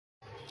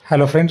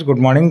Hello friends, good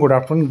morning, good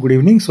afternoon, good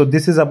evening. So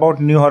this is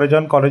about New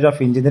Horizon College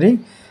of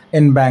Engineering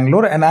in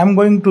Bangalore, and I'm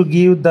going to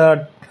give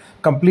the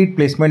complete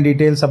placement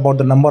details about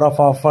the number of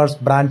offers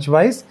branch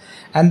wise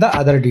and the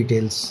other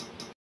details.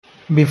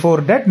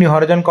 Before that, New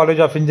Horizon College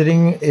of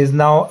Engineering is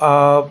now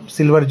a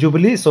silver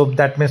jubilee, so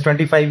that means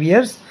 25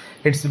 years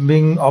it's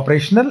being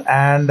operational,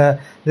 and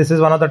this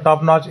is one of the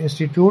top-notch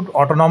institute,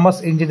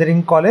 autonomous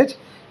engineering college,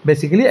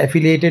 basically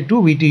affiliated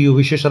to VTU,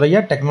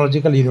 Visvesvaraya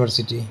Technological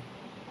University.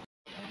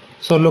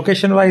 So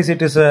location wise,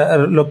 it is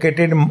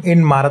located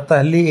in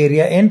Marathahalli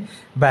area in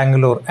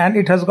Bangalore, and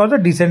it has got a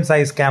decent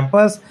sized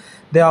campus.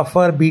 They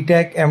offer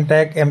BTech,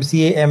 MTech,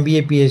 MCA,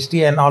 MBA,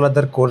 PhD and all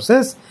other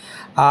courses.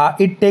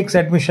 It takes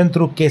admission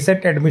through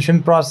kcet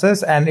admission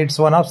process, and it's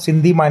one of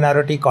Sindhi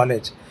minority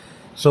college.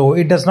 So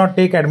it does not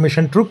take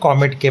admission through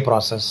comedk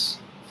process.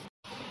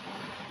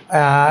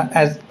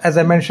 As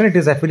I mentioned, it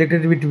is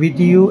affiliated with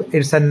VTU.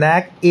 It's a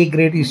NAC A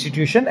grade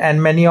institution,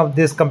 and many of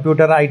this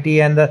computer IT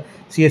and the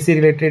CSE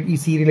related,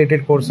 EC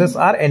related courses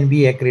are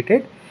NBA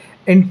accredited.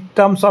 In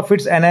terms of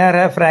its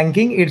NIRF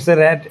ranking, it's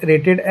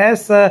rated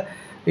as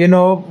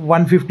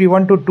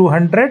 151 to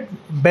 200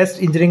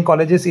 best engineering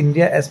colleges in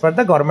India as per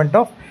the Government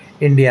of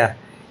India.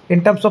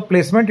 In terms of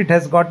placement, it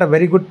has got a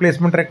very good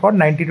placement record,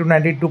 90 to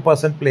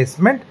 92%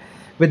 placement,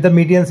 with the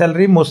median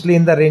salary mostly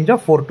in the range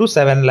of 4 to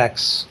 7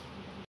 lakhs.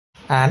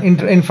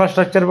 And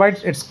infrastructure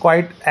wise, it's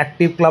quite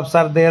active. Clubs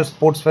are there,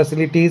 sports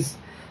facilities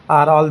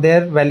are all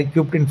there, well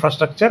equipped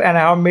infrastructure, and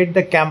I have made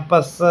the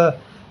campus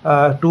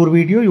tour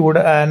video,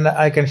 and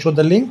I can show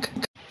the link.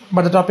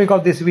 But the topic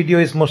of this video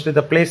is mostly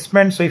the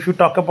placement. So if you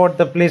talk about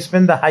the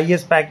placement, the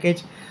highest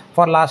package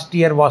for last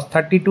year was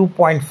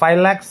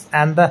 32.5 lakhs,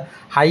 and the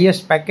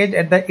highest package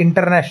at the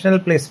international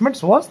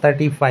placements was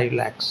 35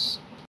 lakhs.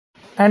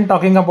 And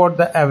talking about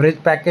the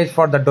average package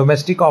for the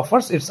domestic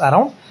offers, it's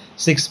around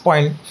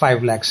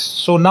 6.5 lakhs.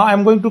 So now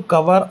I'm going to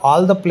cover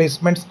all the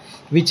placements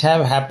which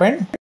have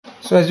happened.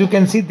 So as you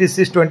can see, this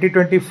is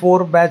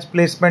 2024 batch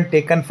placement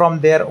taken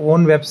from their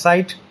own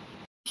website.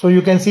 So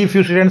you can see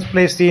few students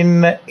placed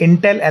in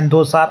Intel, and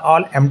those are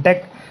all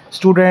MTech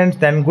students.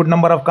 Then good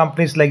number of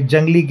companies like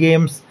Jungly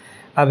Games,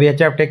 which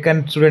have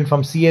taken students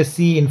from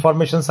CSE,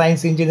 Information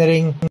Science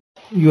Engineering.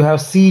 You have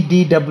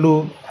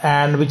CDW,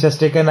 and which has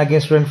taken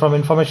again students from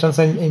Information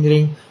Science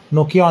Engineering.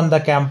 Nokia on the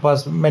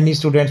campus, many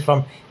students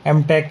from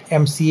MTech,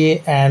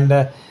 MCA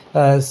and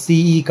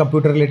CE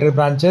computer related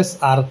branches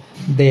are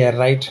there,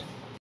 right?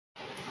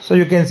 So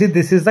you can see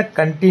this is the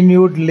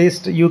continued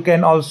list. You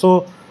can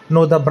also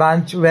know the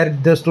branch where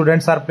the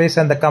students are placed,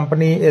 and the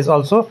company is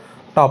also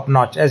top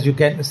notch, as you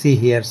can see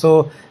here.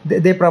 So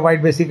they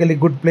provide basically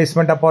good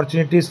placement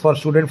opportunities for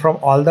students from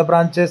all the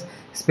branches,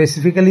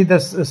 specifically the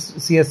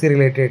CSE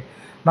related.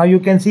 Now you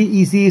can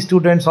see ECE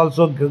students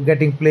also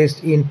getting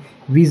placed in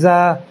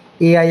Visa,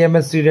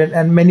 AIMS student,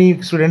 and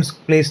many students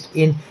placed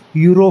in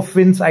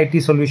Eurofins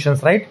IT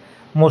solutions, right?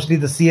 Mostly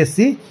the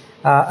CSE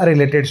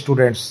related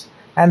students,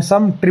 and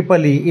some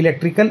EEE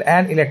electrical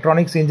and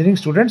electronics engineering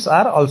students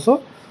are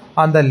also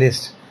on the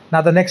list.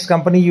 Now the next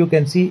company you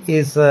can see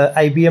is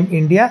IBM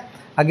India.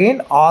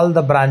 Again, all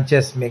the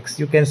branches mix.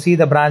 You can see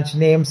the branch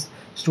names,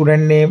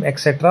 student name,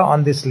 etc.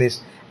 on this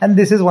list. And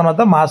this is one of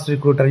the mass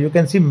recruiter. You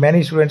can see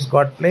many students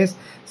got placed,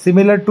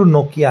 similar to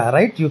Nokia,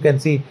 right? You can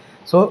see.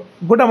 So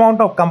good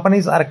amount of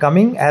companies are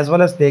coming, as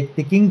well as they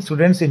taking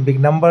students in big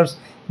numbers.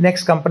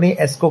 Next company,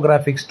 ESCO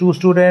Graphics, 2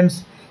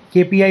 students.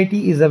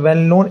 KPIT is a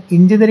well-known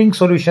engineering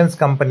solutions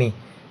company.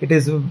 It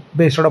is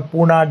based out of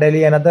Pune,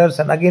 Delhi and others.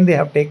 And again, they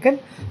have taken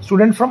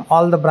students from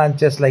all the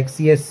branches like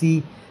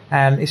CSC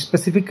and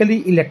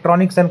specifically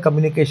electronics and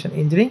communication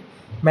engineering.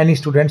 Many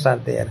students are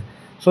there.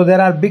 So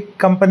there are big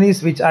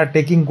companies which are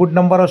taking good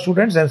number of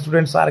students, and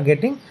students are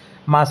getting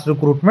mass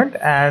recruitment,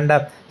 and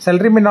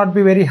salary may not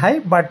be very high,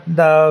 but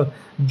the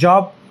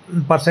job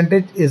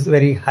percentage is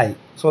very high.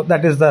 So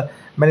that is the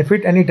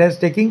benefit, and it has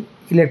taking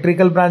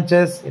electrical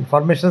branches,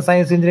 information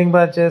science engineering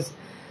branches,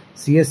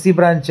 CSC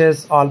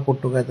branches, all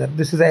put together.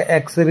 This is a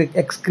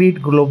Excrete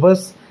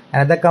Globus,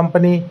 another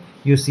company.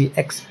 You see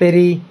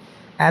Xperi,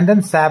 and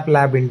then SAP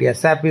Lab India.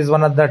 SAP is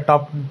one of the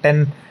top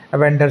 10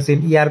 vendors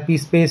in ERP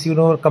space.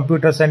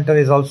 Computer Center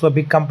is also a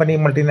big company,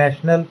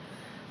 multinational.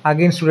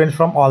 Again, students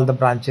from all the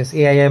branches,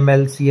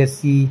 AIML,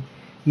 CSC,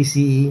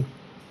 ECE,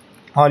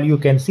 all you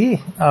can see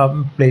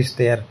placed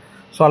there.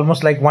 So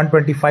almost like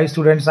 125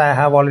 students I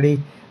have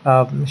already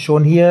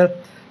shown here.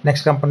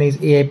 Next company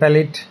is AI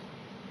Palette,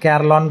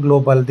 Carlon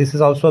Global. This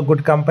is also a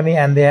good company,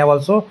 and they have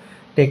also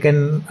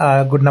taken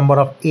a good number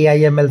of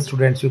AIML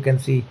students. You can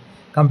see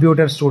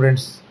computer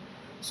students.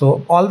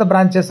 So all the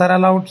branches are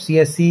allowed,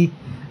 CSC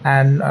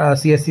and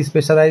CSC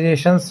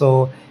specializations.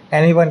 So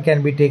anyone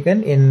can be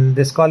taken in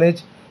this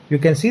college. You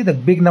can see the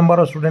big number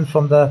of students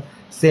from the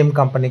same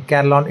company,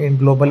 Carlon in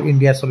Global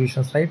India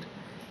Solutions, right?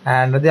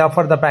 And they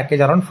offer the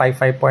package around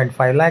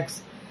 5.5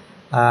 lakhs.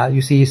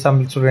 You see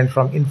some students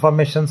from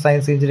Information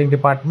Science Engineering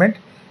Department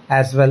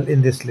as well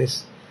in this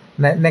list.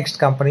 Next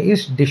company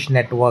is Dish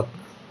Network.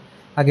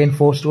 Again,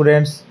 4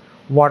 students.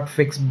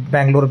 Whatfix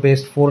Bangalore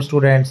based, 4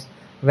 students.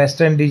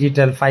 Western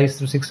Digital, 5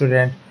 to 6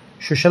 students.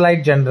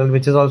 Socialite General,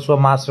 which is also a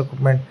mass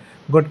recruitment,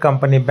 good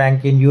company,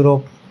 bank in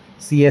Europe,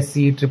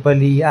 CSC,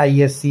 EEE,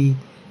 ISC,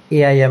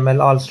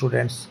 AIML, all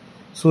students.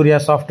 Surya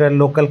Software,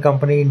 local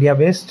company, India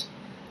based,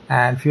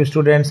 and few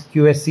students.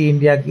 QSC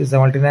India is a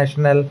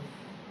multinational.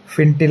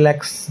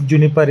 Fintilex,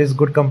 Juniper is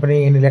good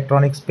company in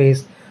electronic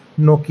space.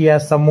 Nokia,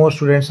 some more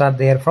students are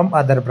there from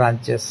other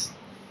branches.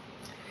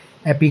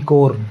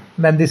 Epicor,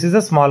 then this is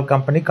a small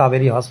company,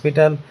 Kaveri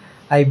Hospital,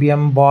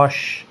 IBM,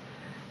 Bosch,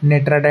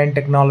 Netradyne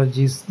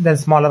Technologies, then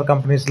smaller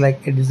companies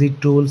like Edzy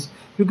Tools.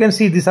 You can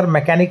see these are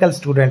mechanical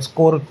students,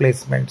 core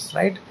placements,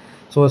 right?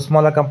 So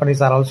smaller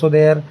companies are also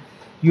there.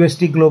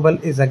 UST Global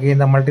is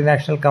again a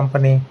multinational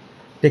company,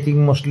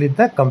 taking mostly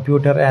the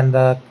computer and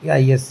the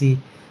ISC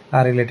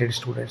related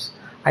students.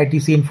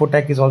 ITC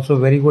Infotech is also a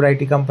very good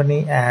IT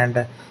company,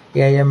 and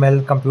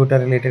AIML computer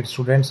related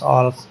students,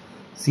 all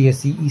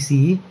CSE,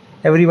 ECE,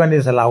 everyone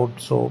is allowed.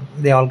 So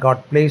they all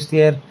got placed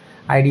here.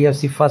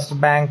 IDFC First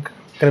Bank,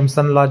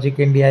 Crimson Logic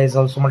India is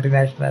also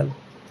multinational.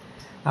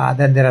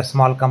 Then there are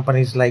small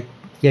companies like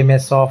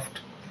KMS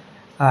Soft,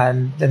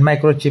 and then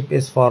Microchip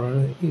is for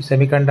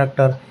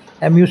semiconductor.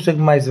 MU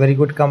Sigma is very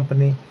good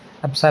company.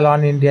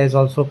 Epsilon India is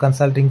also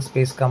consulting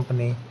space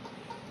company.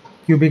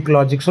 Cubic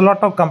Logic. So a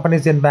lot of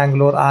companies in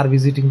Bangalore are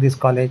visiting this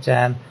college,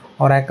 and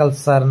Oracle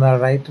Cerner,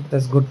 right?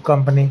 That's good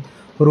company.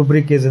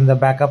 Rubrik is in the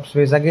backup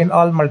space. Again,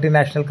 all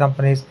multinational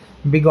companies,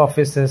 big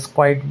offices,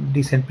 quite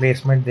decent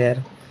placement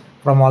there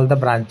from all the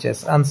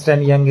branches. Ernst &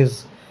 Young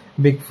is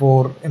big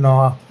four,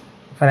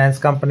 finance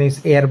companies.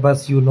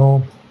 Airbus,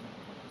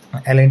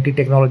 L&T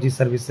Technology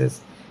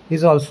Services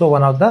is also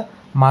one of the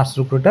mass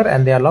recruiter,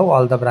 and they allow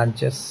all the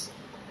branches.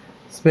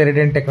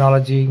 Spiridon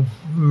Technology,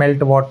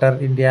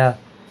 Meltwater India,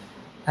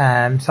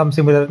 and some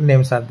similar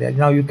names are there.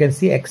 Now you can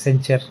see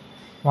Accenture,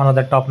 one of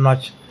the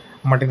top-notch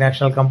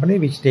multinational company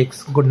which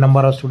takes good number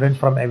of students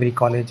from every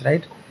college,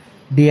 right?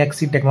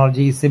 DXC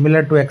Technology is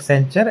similar to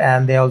Accenture,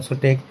 and they also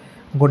take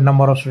good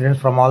number of students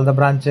from all the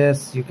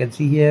branches. You can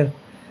see here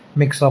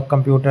mix of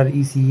computer,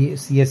 ECE,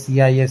 CSE,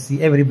 ISC,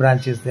 every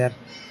branch is there.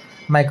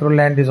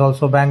 Microland is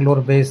also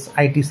Bangalore based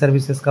IT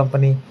services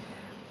company,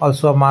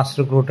 also a mass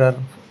recruiter,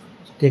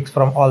 takes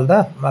from all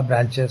the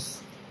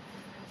branches.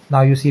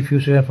 Now you see few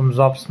students from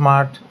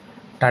JobSmart,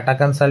 Tata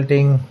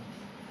Consulting,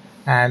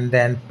 and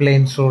then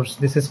Plain Source.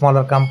 This is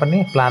smaller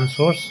company, Plan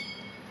Source,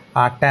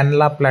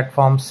 Tanla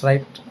Platforms,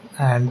 right?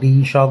 And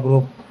DE Shaw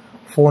Group,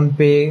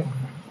 PhonePe,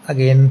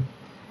 again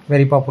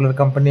very popular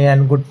company,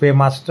 and Good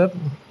Paymaster.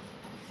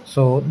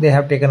 So they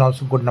have taken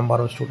also good number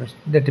of students.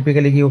 They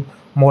typically give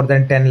more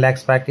than 10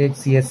 lakhs package,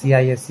 CSC,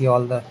 ISC,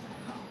 all the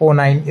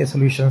O9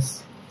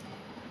 solutions.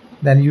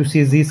 Then you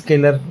see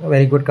Zscaler,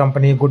 very good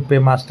company, Good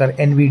Paymaster.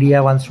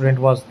 NVIDIA, one student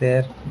was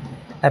there.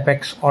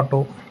 Apex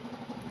Auto,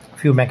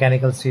 few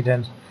mechanical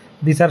students.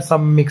 These are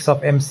some mix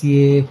of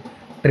MCA,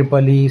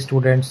 EEE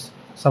students,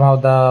 some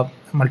of the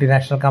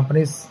multinational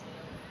companies.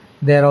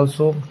 There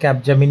also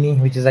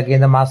Capgemini, which is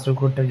again the mass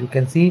recruiter. You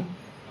can see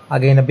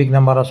again a big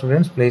number of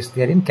students placed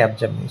there in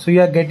Capgemini. So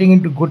you are getting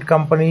into good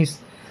companies,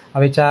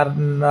 which are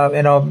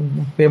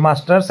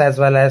paymasters, as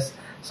well as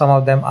some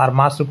of them are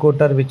mass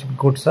recruiter, which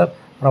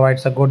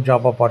provides a good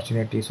job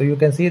opportunity. So you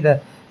can see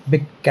the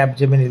big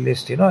Capgemini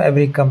list.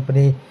 Every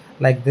company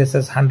like this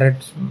is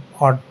hundreds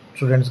odd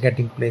students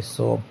getting placed.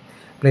 So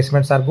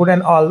placements are good,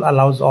 and all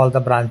allows all the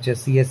branches,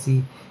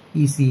 CSE,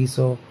 EC.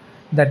 So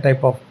that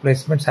type of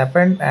placements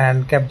happened.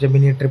 And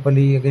Capgemini,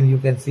 EEE, again you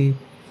can see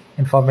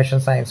information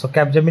science. So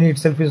Capgemini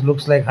itself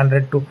looks like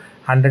 100 to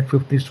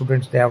 150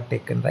 students they have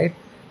taken, right?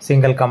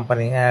 Single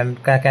company,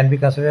 and can be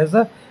considered as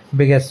the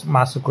biggest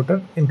mass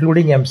recruiter,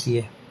 including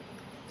MCA.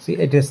 See,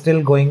 it is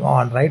still going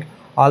on, right?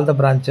 All the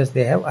branches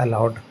they have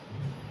allowed.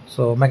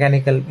 So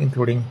mechanical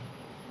including.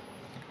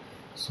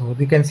 So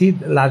you can see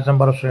large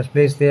number of students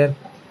placed there.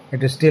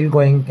 It is still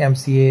going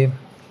MCA.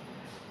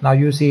 Now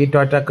you see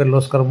Toyota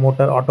Kirloskar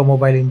Motor,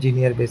 automobile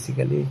engineer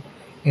basically.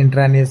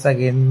 Intran is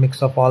again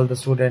mix of all the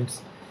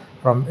students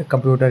from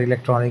computer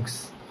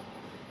electronics.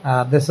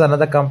 This is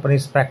another company,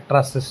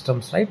 Spectra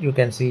Systems, right? You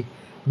can see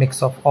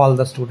mix of all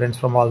the students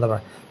from all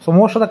the. So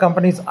most of the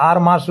companies are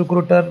mass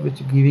recruiter,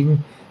 which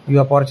giving you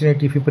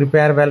opportunity if you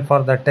prepare well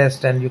for the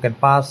test, and you can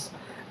pass,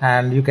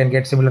 and you can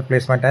get similar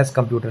placement as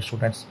computer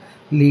students.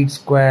 Lead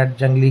Squad,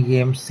 Jungly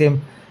Games,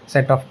 same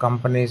set of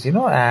companies,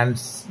 and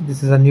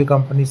this is a new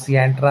company,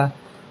 Sientra,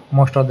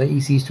 most of the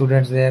EC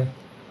students there.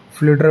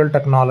 Fluidral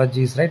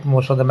Technologies, right?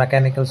 Most of the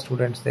mechanical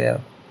students there,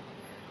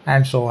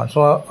 and so on.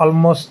 So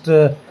almost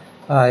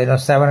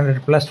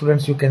 700 plus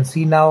students you can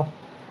see now,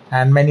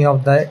 and many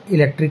of the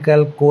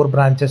electrical core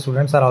branches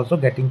students are also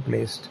getting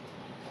placed.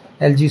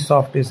 LG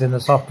Soft is in the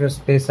software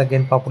space,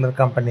 again popular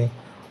company,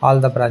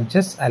 all the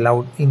branches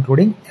allowed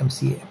including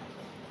MCA.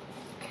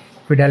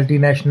 Fidelity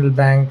National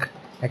Bank,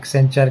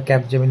 Accenture,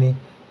 Capgemini,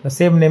 the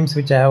same names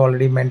which I have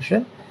already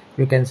mentioned.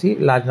 You can see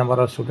large number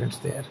of students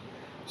there.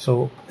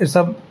 So it's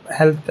a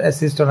health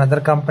assist, another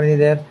company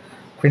there.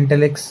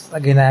 Fintelix,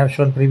 again I have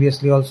shown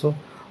previously also.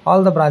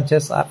 All the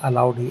branches are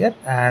allowed here,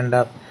 and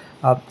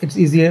it's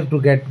easier to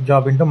get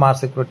job into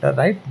mass recruiter,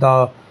 right?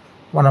 The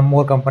one or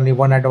more company.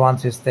 One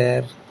Advance is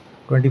there,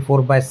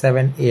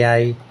 24/7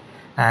 AI,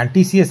 and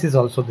TCS is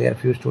also there.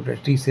 Few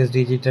students, TCS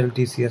Digital,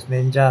 TCS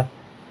Ninja,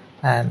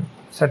 and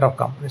set of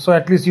companies. So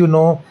at least you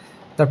know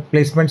the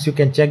placements. You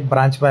can check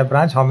branch by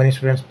branch how many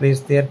students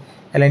placed there.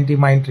 L&T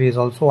Mindtree is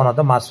also one of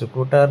the mass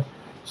recruiter.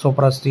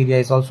 Sopra Steria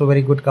is also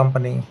very good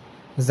company.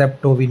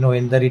 Zepto we know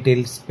in the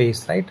retail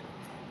space, right?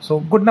 So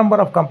good number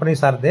of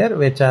companies are there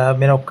which are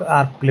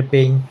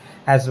paying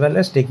as well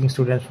as taking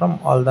students from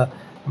all the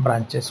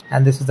branches.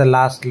 And this is the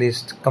last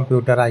list: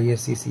 computer,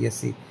 ISC,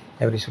 CSC,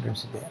 every student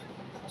is there.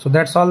 So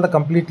that's all the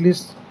complete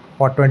list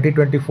for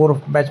 2024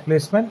 batch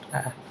placement.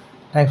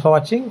 Thanks for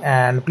watching,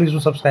 and please do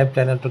subscribe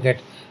channel to get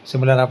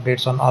similar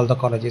updates on all the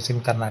colleges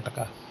in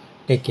Karnataka.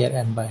 Take care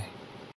and bye.